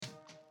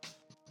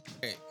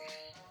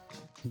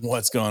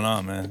What's going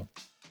on, man?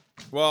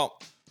 Well,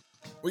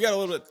 we got a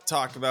little bit to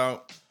talk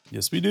about.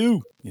 Yes, we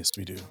do. Yes,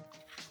 we do.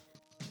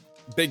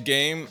 Big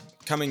game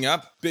coming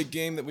up. Big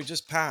game that we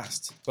just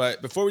passed.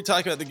 But before we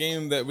talk about the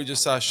game that we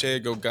just saw Shai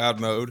go God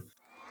mode,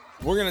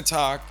 we're going to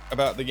talk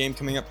about the game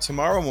coming up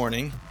tomorrow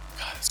morning.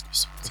 God, it's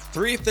gonna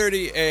be so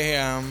 3:30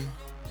 a.m.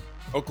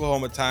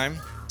 Oklahoma time,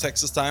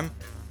 Texas time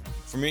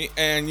for me.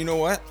 And you know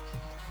what?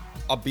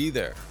 I'll be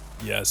there.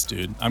 Yes,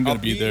 dude. I'm going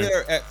I'll to be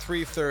there. at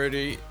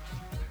 3:30.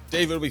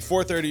 Dave, it'll be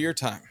 4:30 your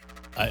time.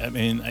 I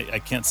mean, I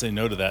can't say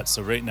no to that.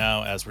 So right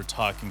now, as we're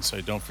talking, so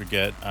I don't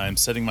forget, I'm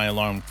setting my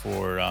alarm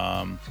for,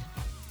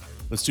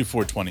 let's do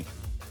 4:20.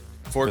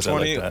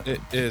 4:20 like that.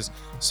 it is.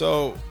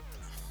 So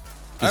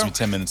Gives me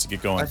 10 minutes to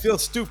get going. I feel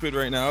stupid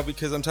right now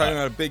because I'm talking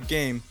about a big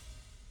game.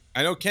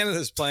 I know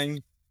Canada's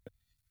playing.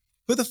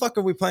 Who the fuck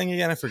are we playing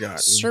again? I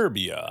forgot.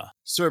 Serbia.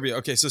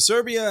 Okay, so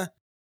Serbia,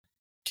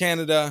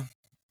 Canada.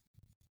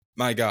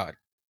 My God.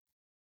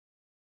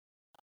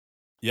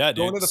 Yeah,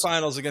 dude. Going to the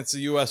finals against the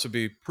U.S. would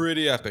be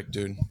pretty epic,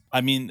 dude.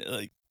 I mean,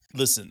 like,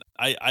 listen,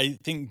 I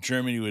think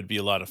Germany would be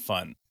a lot of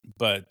fun,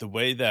 but the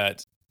way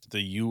that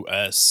the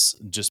U.S.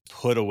 just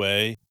put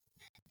away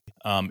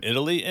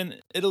Italy,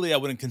 and Italy, I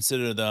wouldn't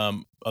consider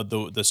them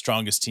the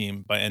strongest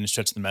team by any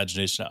stretch of the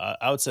imagination.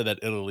 I would say that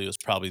Italy was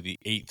probably the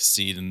 8th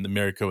seed, and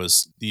America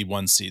was the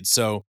 1 seed.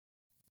 So,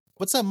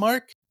 what's up,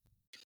 Mark?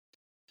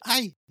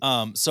 Hi.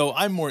 So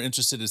I'm more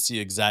interested to see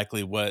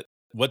exactly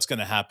what's going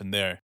to happen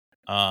there.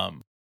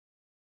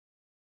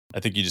 I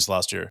think you just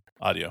lost your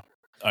audio.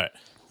 All right.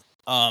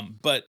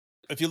 But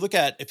if you look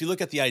at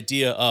the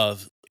idea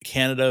of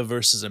Canada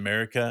versus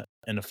America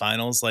in the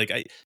finals, like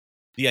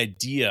the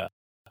idea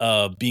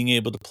of being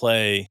able to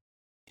play,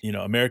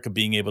 America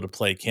being able to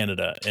play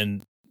Canada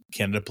and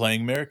Canada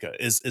playing America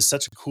is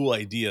such a cool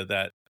idea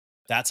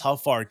that's how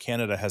far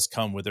Canada has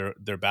come with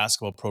their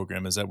basketball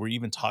program, is that we're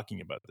even talking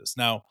about this.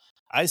 Now,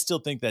 I still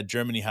think that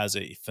Germany has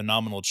a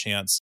phenomenal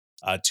chance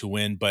to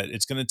win, but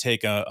it's going to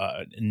take an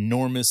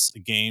enormous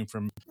game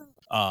from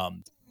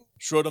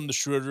Schroeder to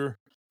Schroeder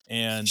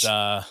and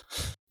so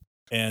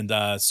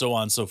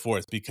on and so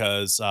forth,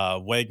 because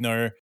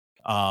Wagner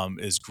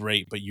is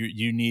great, but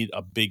you need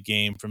a big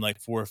game from like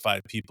 4 or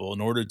 5 people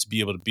in order to be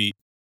able to beat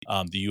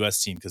the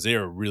U.S. team, because they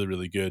are really,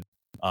 really good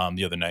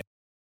the other night.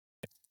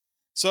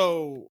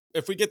 So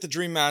if we get the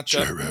dream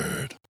matchup,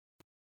 Jared.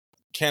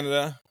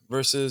 Canada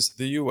versus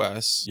the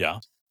U.S., Yeah.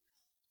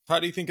 how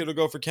do you think it'll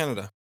go for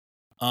Canada?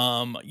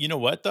 You know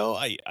what though?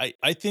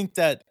 I think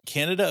that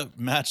Canada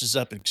matches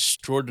up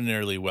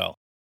extraordinarily well.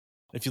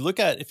 If you look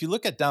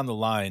at down the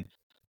line,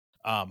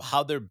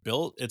 how they're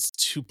built, it's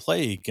to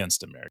play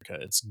against America.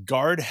 It's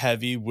guard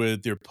heavy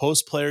with their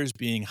post players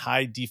being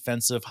high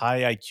defensive,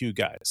 high IQ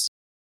guys.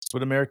 That's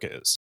what America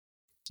is.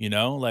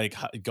 Like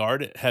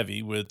guard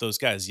heavy with those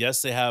guys.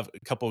 Yes, they have a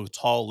couple of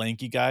tall,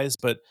 lanky guys,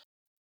 but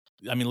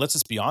I mean, let's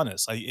just be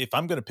honest. If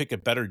I'm going to pick a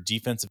better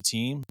defensive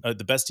team,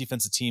 the best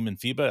defensive team in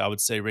FIBA, I would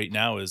say right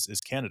now is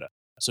Canada.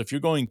 So if you're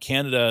going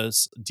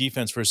Canada's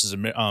defense versus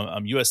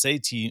USA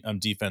team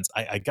defense,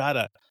 I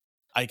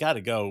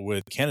gotta go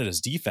with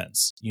Canada's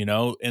defense.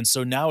 And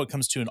so now it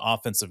comes to an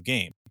offensive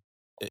game.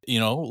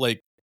 Like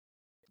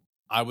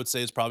I would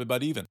say it's probably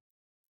about even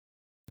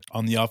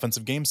on the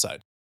offensive game side.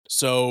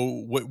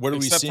 So what are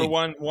we seeing?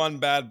 Except for one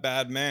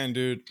bad man,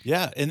 dude.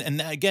 Yeah, and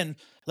that, again,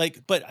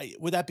 like, but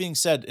with that being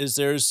said,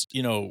 there's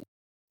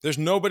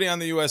nobody on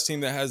the U.S.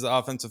 team that has the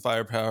offensive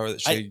firepower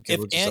that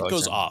if Ant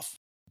goes off.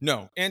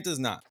 No, Ant does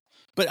not.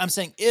 But I'm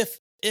saying if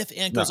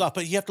Ant goes off,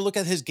 but you have to look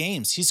at his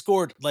games. He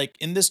scored, like,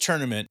 in this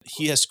tournament,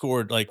 he has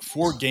scored like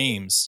 4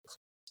 games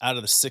out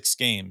of the 6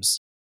 games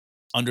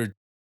under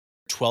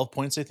 12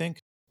 points, I think.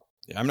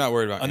 Yeah, I'm not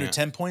worried about under Ant.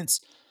 10 points.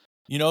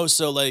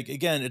 So like,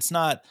 again, it's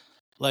not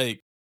like.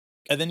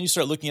 And then you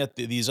start looking at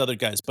these other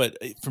guys. But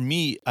for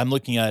me, I'm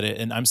looking at it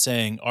and I'm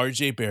saying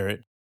RJ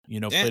Barrett,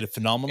 played a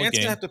phenomenal Ant's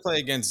game. Gonna have to play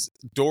against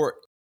Dort,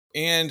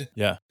 and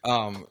yeah,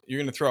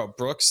 you're gonna throw out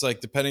Brooks,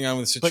 like, depending on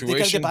the situation. But they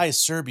got to get by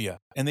Serbia,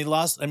 and they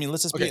lost. I mean,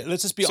 let's just be honest.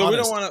 So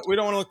we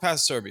don't want to look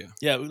past Serbia.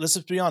 Yeah, let's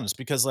just be honest,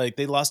 because like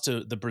they lost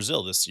to the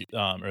Brazil this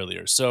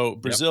earlier. So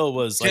Brazil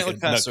was can't like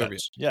look past Serbia.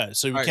 Yeah,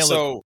 so we All can't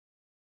right,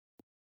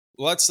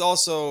 look.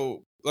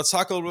 So let's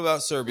talk a little bit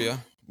about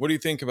Serbia. What do you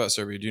think about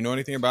Serbia? Do you know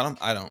anything about them?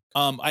 I don't.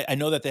 I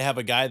know that they have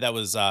a guy that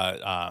was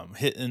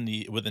hit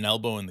with an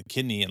elbow in the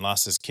kidney and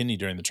lost his kidney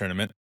during the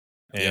tournament,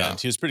 and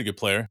he was a pretty good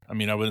player. I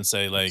mean, I wouldn't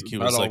say like he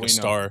was like a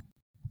star.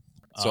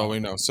 That's all we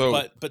know. So,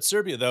 but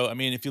Serbia, though, I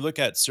mean, if you look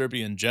at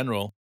Serbia in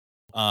general,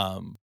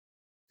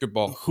 good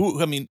ball.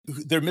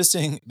 They're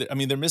missing. I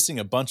mean, they're missing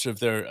a bunch of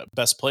their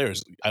best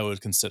players, I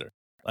would consider.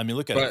 I mean,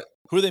 look at it.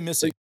 Who are they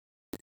missing?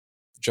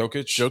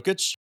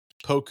 Jokic,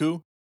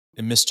 Poku,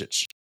 and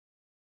Mistic.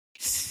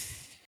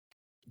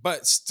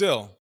 But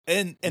still,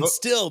 and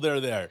still they're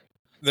there.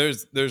 They're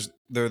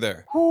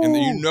there, and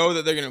you know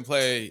that they're going to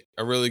play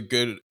a really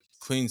good,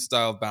 clean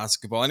style of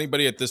basketball.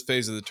 Anybody at this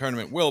phase of the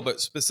tournament will, but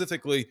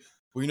specifically,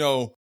 we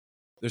know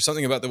there's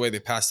something about the way they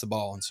pass the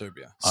ball in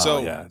Serbia. So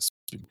yeah, it's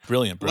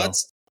brilliant, bro.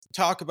 Let's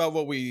talk about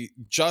what we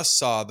just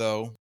saw,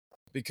 though.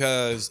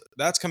 because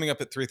that's coming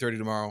up at 3:30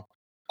 tomorrow.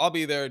 I'll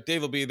be there.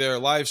 Dave will be there.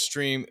 Live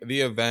stream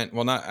the event.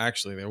 Well, not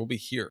actually there. We'll be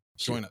here.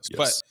 Join us.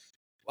 But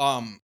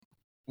Yes.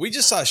 we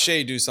just saw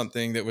Shai do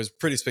something that was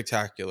pretty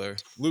spectacular.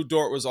 Lou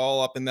Dort was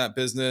all up in that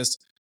business.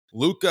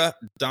 Luka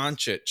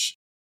Doncic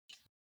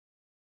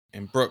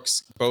and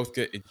Brooks both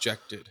get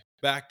ejected.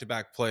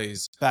 Back-to-back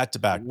plays. Back to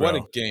back, What a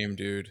bro. game,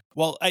 dude.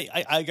 Well,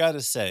 I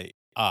gotta say,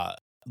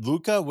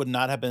 Luca would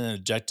not have been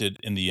ejected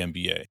in the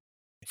NBA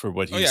for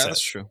what Oh he yeah, said.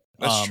 that's true.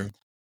 That's true.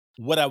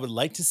 What I would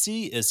like to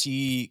see is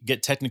he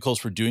get technicals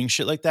for doing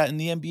shit like that in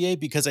the NBA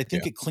because I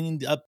think Yeah. it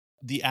cleaned up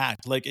the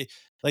act. Like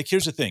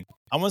here's the thing: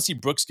 I want to see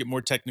Brooks get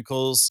more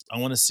technicals. I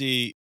want to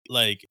see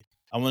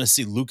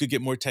Luca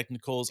get more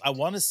technicals. I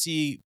want to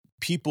see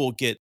people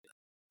get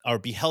or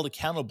be held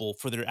accountable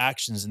for their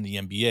actions in the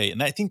NBA.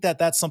 And I think that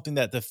that's something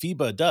that the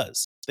FIBA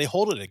does. They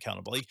hold it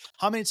accountable. Like,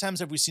 how many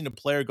times have we seen a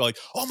player go like,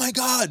 "Oh my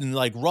god," and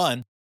like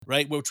run,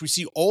 right? Which we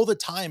see all the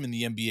time in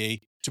the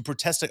NBA to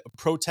protest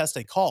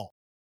a call,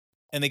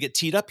 and they get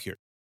teed up here.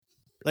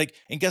 Like,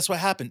 and guess what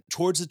happened?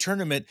 Towards the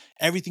tournament,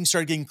 everything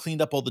started getting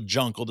cleaned up, all the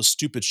junk, all the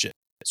stupid shit.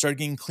 It started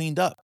getting cleaned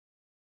up.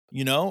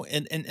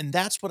 And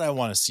that's what I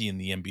want to see in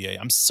the NBA.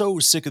 I'm so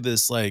sick of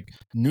this like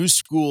new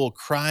school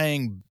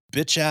crying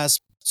bitch ass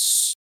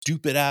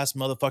stupid ass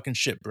motherfucking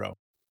shit, bro.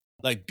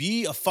 Like,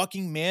 be a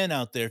fucking man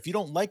out there. If you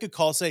don't like a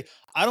call, say,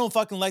 I don't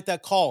fucking like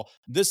that call.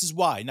 This is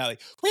why. Now,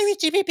 like,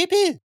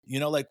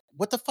 like,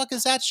 what the fuck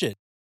is that shit?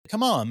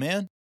 Come on,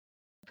 man.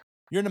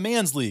 You're in a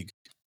man's league.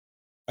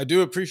 I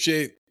do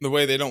appreciate the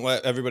way they don't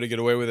let everybody get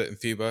away with it in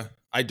FIBA.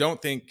 I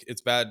don't think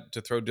it's bad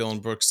to throw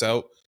Dylan Brooks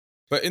out,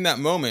 but in that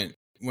moment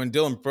when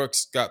Dylan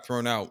Brooks got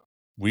thrown out,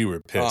 We were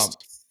pissed.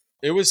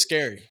 it was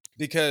scary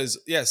because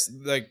yes,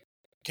 like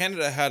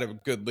Canada had a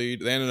good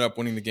lead. They ended up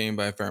winning the game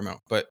by a fair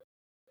amount, but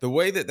the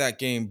way that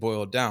game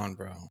boiled down,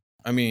 bro.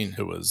 I mean,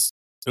 It was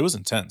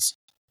intense.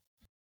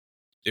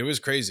 it was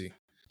crazy. It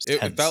was It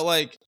tense. felt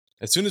like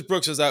as soon as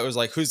Brooks was out, it was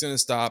like, who's going to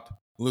stop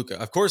Luka?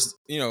 Of course,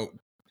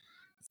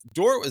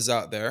 Dort was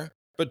out there,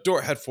 but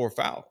Dort had 4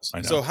 fouls.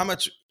 I know. So how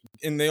much?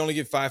 And they only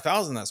give 5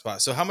 fouls in that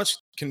spot. So how much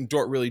can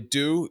Dort really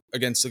do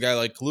against a guy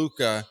like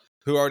Luka,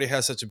 who already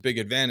has such a big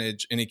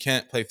advantage and he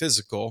can't play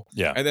physical?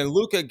 Yeah. And then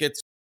Luka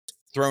gets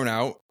thrown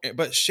out,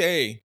 but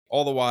Shai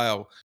all the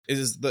while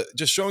is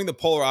just showing the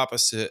polar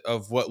opposite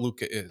of what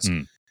Luka is.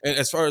 Mm. And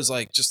as far as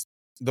like just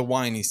the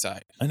whiny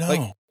side, I know.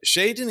 like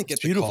Shai didn't get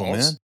It's the beautiful, calls.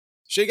 man.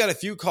 Shai got a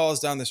few calls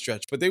down the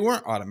stretch, but they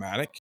weren't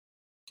automatic.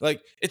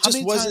 Like it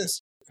just wasn't.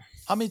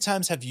 How many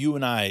times have you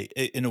and I,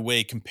 in a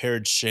way,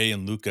 compared Shai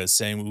and Luka,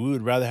 saying we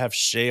would rather have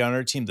Shai on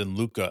our team than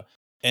Luka?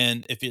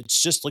 And if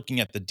it's just looking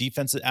at the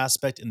defensive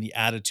aspect and the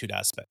attitude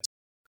aspect,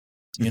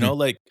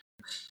 like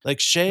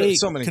Shai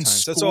So many can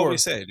times. score. That's all we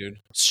say, dude.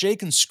 Shai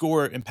can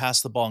score and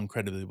pass the ball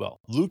incredibly well.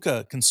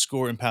 Luka can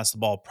score and pass the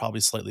ball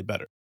probably slightly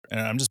better. And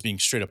I'm just being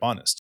straight up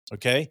honest,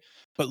 okay?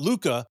 But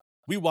Luka,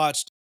 we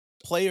watched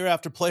player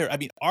after player. I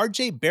mean,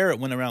 RJ Barrett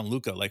went around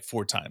Luka like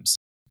 4 times.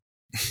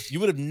 You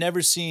would have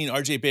never seen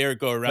RJ Barrett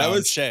go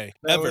around Shai.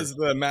 That was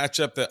the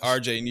matchup that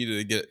RJ needed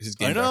to get his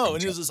game. I know, back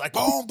and he was just like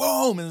boom,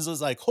 boom, and it was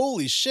like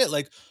holy shit,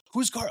 like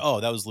who's guard?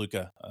 Oh, that was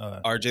Luka.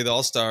 RJ the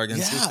All Star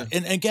against Luka.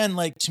 And again,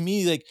 like to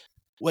me,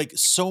 like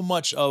so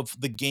much of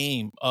the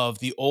game of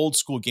the old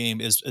school game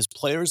is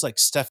players like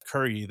Steph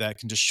Curry that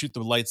can just shoot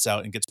the lights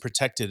out and gets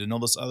protected and all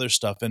this other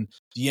stuff. And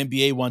the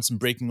NBA wants him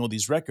breaking all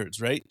these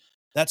records, right?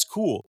 That's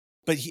cool.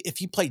 But if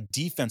he played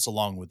defense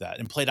along with that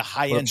and played a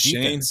high end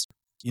defense,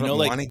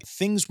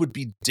 things would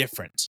be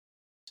different.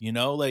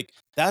 Like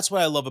that's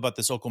what I love about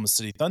this Oklahoma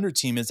City Thunder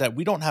team is that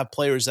we don't have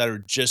players that are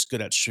just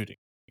good at shooting.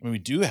 I mean, we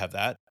do have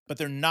that, but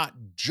they're not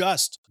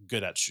just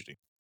good at shooting.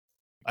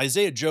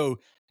 Isaiah Joe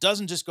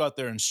doesn't just go out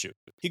there and shoot.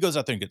 He goes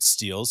out there and gets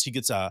steals. He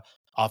gets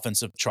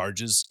offensive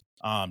charges,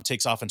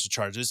 takes offensive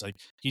charges. Like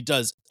he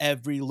does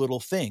every little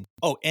thing.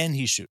 Oh, and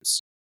he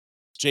shoots.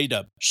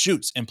 J-Dub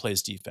shoots and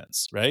plays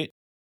defense, right?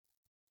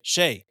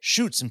 Shai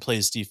shoots and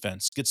plays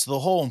defense, gets to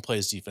the hole and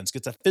plays defense,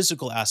 gets a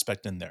physical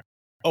aspect in there.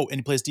 Oh, and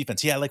he plays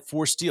defense. He had like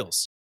 4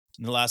 steals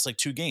in the last like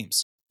 2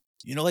 games.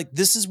 Like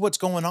this is what's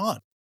going on.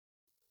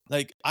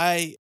 Like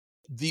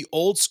the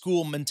old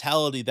school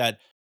mentality that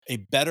a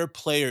better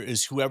player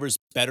is whoever's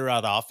better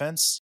at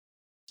offense,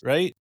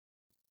 right?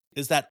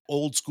 Is that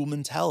old school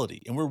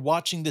mentality. And we're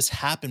watching this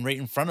happen right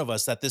in front of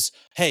us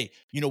hey,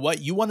 you know what?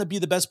 You want to be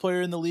the best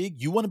player in the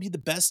league? You want to be the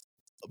best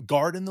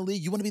guard in the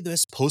league? You want to be the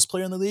best post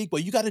player in the league?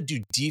 Well, you got to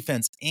do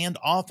defense and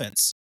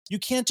offense. You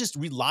can't just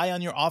rely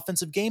on your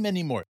offensive game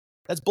anymore.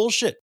 That's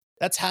bullshit.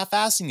 That's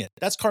half-assing it.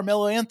 That's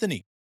Carmelo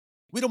Anthony.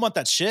 We don't want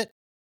that shit.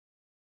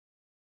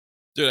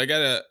 Dude, I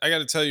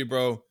gotta tell you,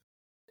 bro,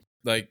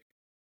 like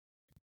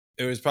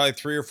it was probably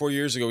 3 or 4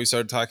 years ago we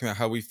started talking about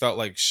how we felt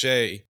like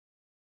Shai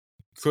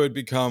could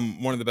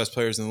become one of the best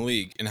players in the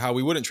league and how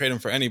we wouldn't trade him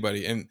for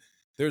anybody. And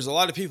there's a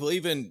lot of people,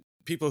 even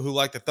people who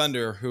like the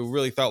Thunder, who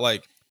really felt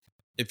like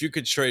if you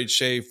could trade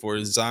Shai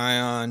for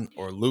Zion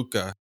or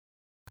Luka,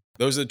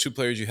 those are the 2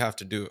 players you have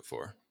to do it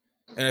for.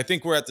 And I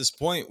think we're at this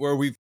point where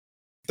we've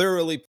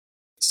thoroughly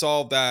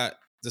solved that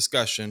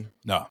discussion.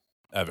 No.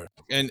 ever.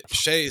 And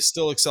Shai is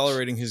still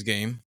accelerating his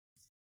game.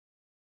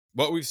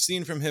 What we've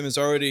seen from him is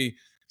already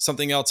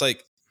something else.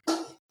 Like,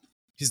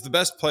 he's the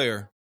best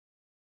player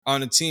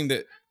on a team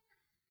that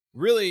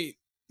really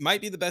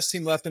might be the best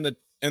team left in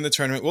the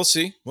tournament. We'll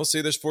see. We'll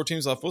see. There's 4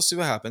 teams left. We'll see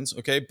what happens.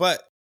 Okay.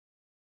 But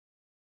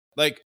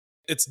like,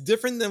 it's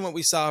different than what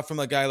we saw from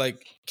a guy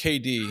like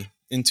KD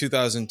in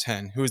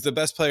 2010, who was the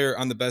best player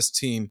on the best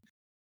team,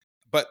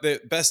 but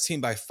the best team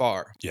by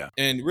far. Yeah.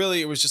 And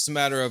really, it was just a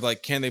matter of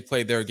like, can they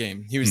play their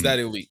game? He was that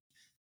elite.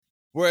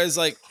 Whereas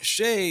like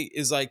Shai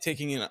is like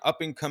taking an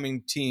up and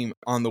coming team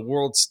on the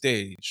world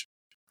stage,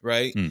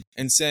 right?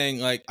 And saying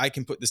like, I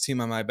can put this team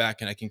on my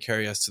back and I can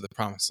carry us to the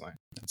promised land.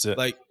 That's it.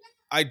 Like,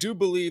 I do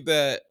believe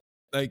that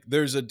like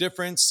there's a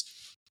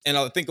difference. And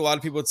I think a lot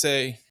of people would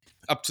say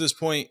up to this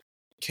point,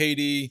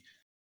 KD,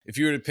 if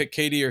you were to pick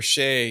KD or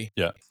Shai,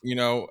 you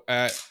know,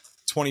 at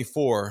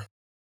 24,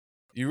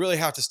 you really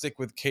have to stick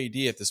with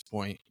KD at this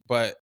point.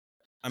 But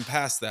I'm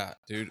past that,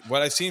 dude.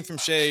 What I've seen from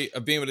Shai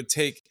of being able to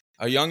take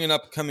a young and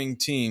upcoming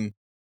team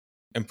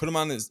and put them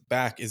on his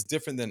back is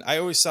different than I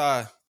always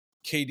saw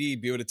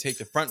KD be able to take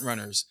the front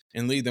runners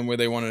and lead them where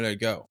they wanted to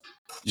go.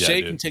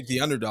 Shai can take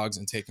the underdogs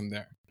and take them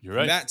there. You're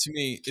right. And that to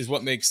me is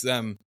what makes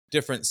them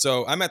different.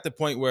 So I'm at the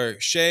point where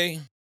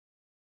Shai,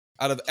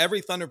 out of every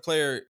Thunder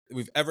player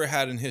we've ever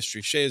had in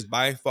history, Shai is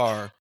by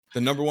far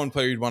the number one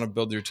player you'd want to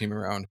build your team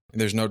around.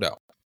 And there's no doubt.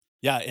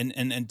 Yeah,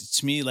 and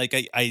to me, like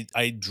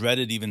I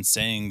dreaded even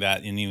saying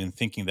that and even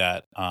thinking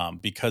that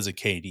because of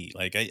KD.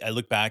 Like I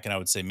look back and I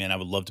would say, man, I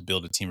would love to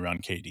build a team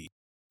around KD,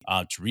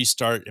 to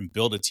restart and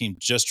build a team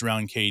just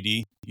around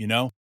KD. You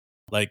know,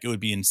 like it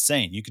would be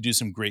insane. You could do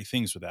some great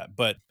things with that.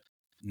 But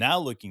now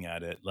looking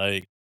at it,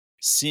 like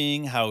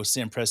seeing how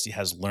Sam Presti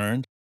has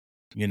learned,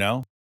 you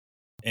know,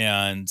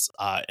 and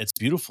it's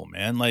beautiful,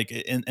 man. Like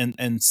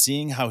and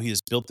seeing how he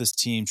has built this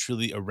team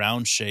truly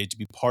around Shai to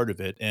be part of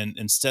it, and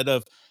instead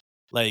of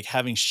like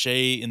having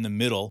Shai in the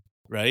middle,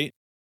 right?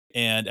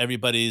 And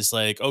everybody's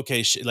like,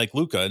 okay, like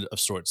Luka of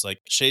sorts, like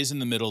Shai's in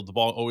the middle. The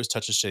ball always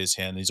touches Shai's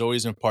hand. He's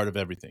always a part of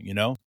everything, you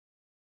know?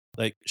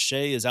 Like Shai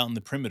is out in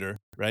the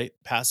perimeter, right?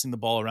 Passing the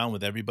ball around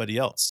with everybody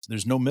else.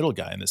 There's no middle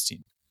guy in this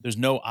team. There's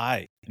no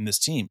I in this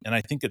team. And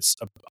I think it's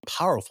a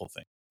powerful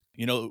thing.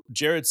 You know,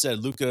 Jared said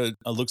Luka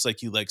looks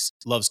like he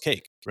loves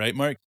cake, right,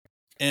 Mark?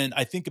 And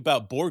I think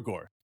about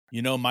Borgor,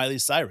 you know, Miley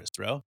Cyrus,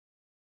 bro.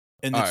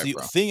 And it's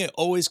the thing that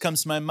always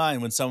comes to my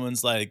mind when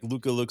someone's like,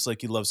 Luka looks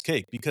like he loves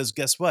cake. Because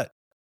guess what?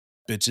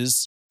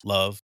 Bitches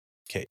love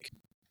cake.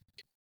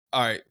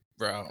 All right,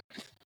 bro.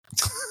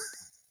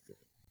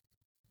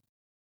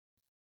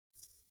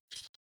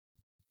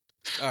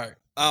 All right.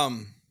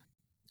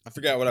 I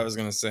forgot what I was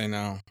gonna say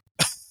now.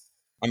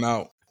 I'm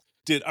out.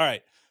 Dude, all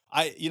right.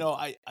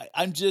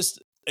 I'm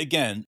just,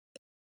 again,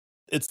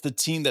 it's the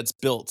team that's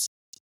built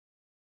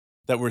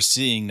that we're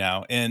seeing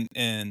now. And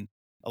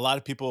a lot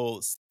of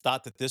people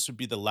thought that this would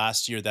be the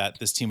last year that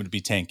this team would be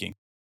tanking.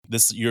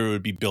 This year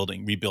would be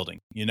rebuilding,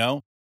 you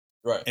know?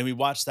 Right. And we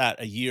watched that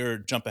a year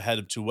jump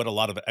ahead to what a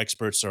lot of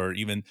experts or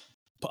even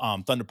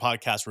Thunder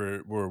podcasts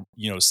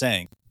were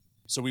saying.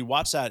 So we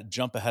watched that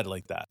jump ahead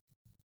like that.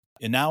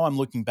 And now I'm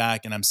looking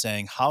back and I'm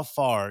saying, how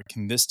far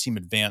can this team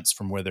advance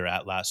from where they're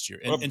at last year?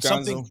 And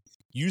something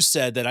you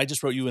said that I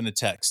just wrote you in the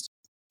text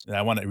that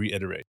I want to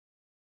reiterate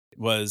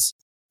was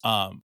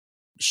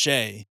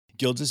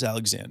Shai-Gilgeous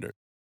Alexander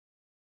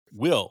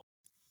will.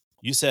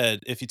 You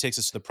said if he takes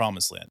us to the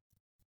promised land,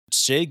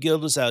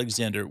 Shai-Gilgeous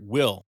Alexander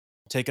will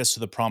take us to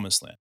the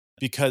promised land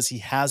because he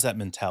has that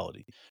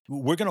mentality.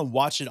 We're going to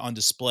watch it on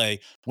display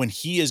when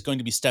he is going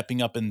to be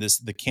stepping up in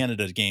the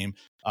Canada game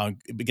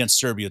against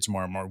Serbia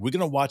tomorrow morning. We're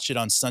going to watch it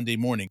on Sunday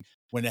morning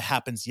when it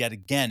happens yet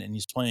again and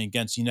he's playing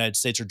against the United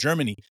States or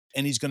Germany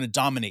and he's going to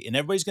dominate. And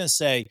everybody's going to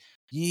say,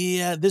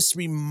 yeah, this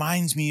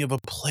reminds me of a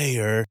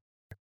player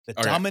that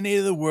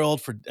dominated the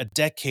world for a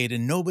decade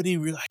and nobody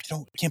really,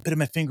 can't put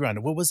my finger on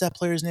it. What was that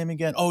player's name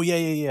again? Oh,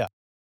 yeah.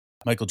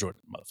 Michael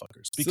Jordan,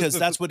 motherfuckers. Because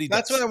that's what he does.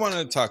 That's what I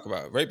wanted to talk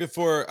about. Right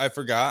before I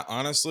forgot,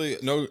 honestly,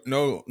 no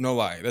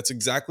lie. That's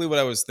exactly what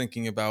I was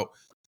thinking about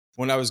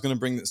when I was going to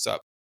bring this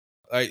up.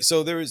 All right,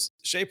 so there was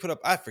Shai put up,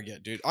 I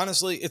forget, dude.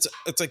 Honestly, it's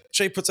like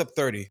Shai puts up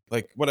 30.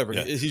 Like, whatever.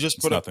 Yeah, he just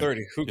put up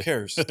 30. Who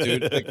cares,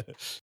 dude? Like,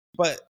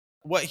 but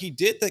what he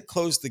did that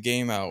closed the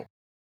game out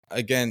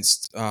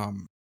against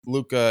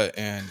Luka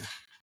and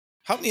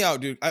help me out,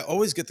 dude. I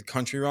always get the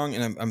country wrong,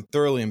 and I'm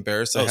thoroughly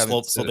embarrassed. I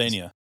haven't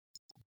Slovenia.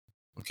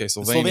 Okay,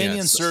 Slovenia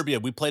and Serbia.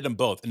 We played them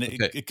both, and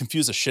it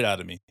confused the shit out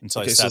of me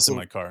until I sat in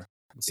my car.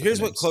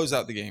 Here's what closed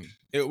out the game.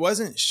 It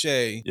wasn't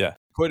Shai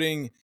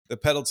putting the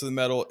pedal to the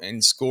metal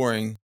and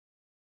scoring.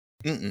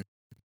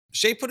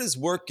 Shai put his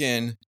work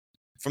in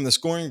from the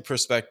scoring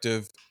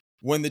perspective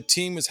when the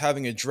team was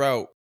having a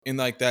drought in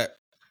like that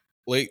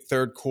late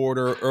third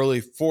quarter, early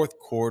fourth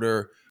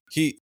quarter.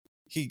 He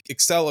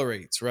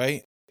accelerates,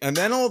 right? And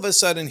then all of a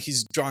sudden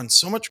he's drawn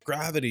so much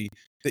gravity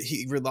that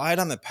he relied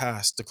on the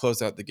pass to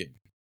close out the game.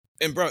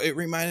 And bro, it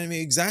reminded me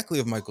exactly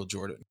of Michael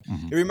Jordan.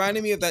 It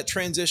reminded me of that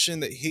transition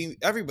that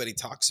everybody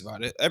talks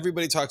about it.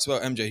 Everybody talks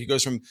about MJ. He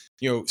goes from,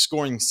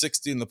 scoring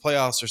 60 in the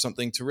playoffs or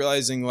something to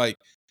realizing like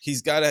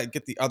he's got to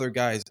get the other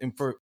guys. And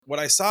for what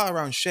I saw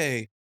around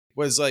Shai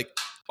was like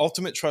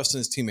ultimate trust in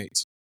his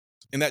teammates.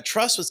 And that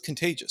trust was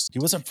contagious. He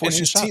wasn't And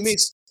forcing his shots.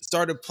 teammates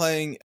started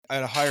playing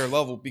at a higher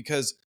level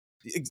because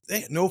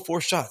they had no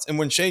forced shots. And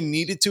when Shai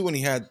needed to, when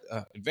he had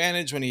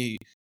advantage, when the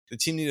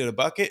team needed a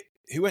bucket,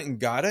 he went and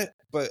got it.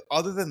 But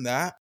other than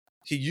that,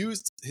 he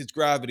used his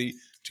gravity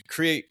to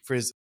create for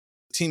his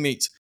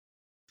teammates.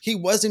 He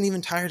wasn't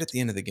even tired at the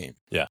end of the game.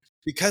 Yeah.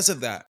 Because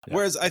of that. Yeah.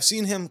 Whereas I've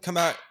seen him come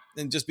out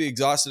and just be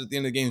exhausted at the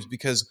end of the games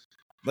because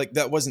like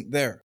that wasn't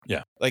there.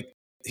 Yeah. Like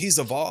he's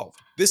evolved.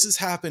 This has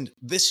happened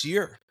this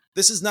year.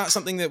 This is not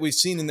something that we've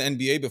seen in the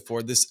NBA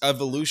before, this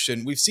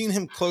evolution. We've seen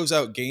him close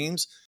out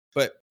games,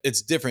 but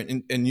it's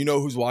different. And you know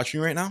who's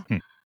watching right now?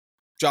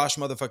 Josh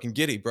motherfucking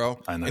Giddey, bro.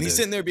 I know, and he's dude.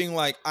 sitting there being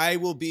like, I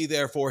will be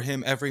there for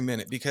him every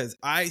minute because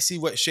I see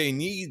what Shai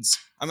needs.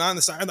 I'm on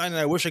the sideline and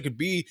I wish I could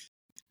be.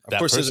 Of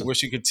course, he doesn't wish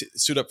he could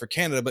suit up for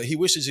Canada, but he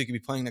wishes he could be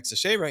playing next to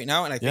Shai right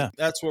now. And I think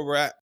that's where we're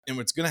at and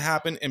what's going to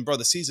happen. And bro,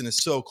 the season is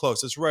so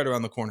close. It's right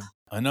around the corner.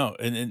 I know.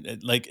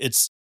 And like,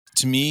 it's,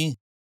 to me,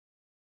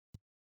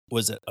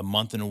 was it a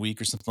month and a week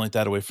or something like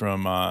that away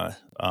from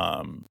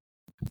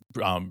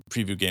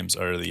preview games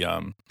or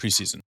the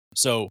preseason.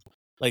 So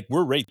like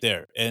we're right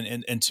there.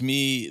 And to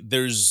me,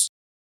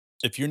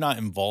 if you're not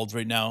involved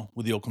right now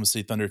with the Oklahoma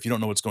City Thunder, if you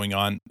don't know what's going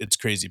on, it's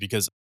crazy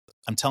because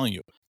I'm telling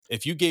you,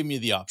 if you gave me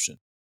the option,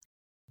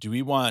 do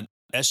we want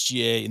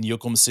SGA and the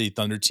Oklahoma City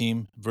Thunder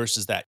team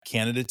versus that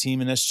Canada team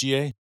in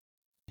SGA?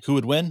 Who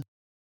would win?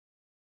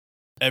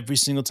 Every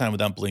single time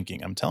without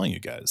blinking, I'm telling you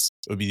guys,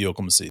 it would be the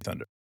Oklahoma City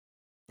Thunder.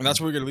 And that's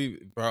where we're going to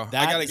leave, bro.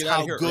 That I got to get out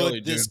of here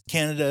early, dude. This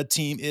Canada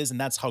team is, and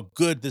that's how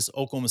good this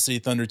Oklahoma City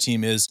Thunder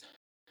team is.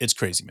 It's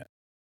crazy, man.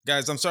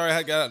 Guys, I'm sorry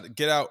I got to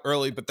get out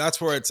early, but that's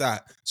where it's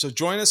at. So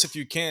join us if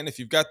you can. If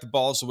you've got the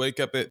balls to wake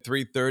up at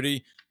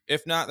 3:30.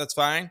 If not, that's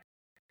fine.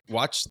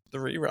 Watch the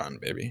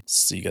rerun, baby.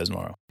 See you guys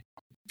tomorrow.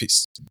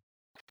 Peace.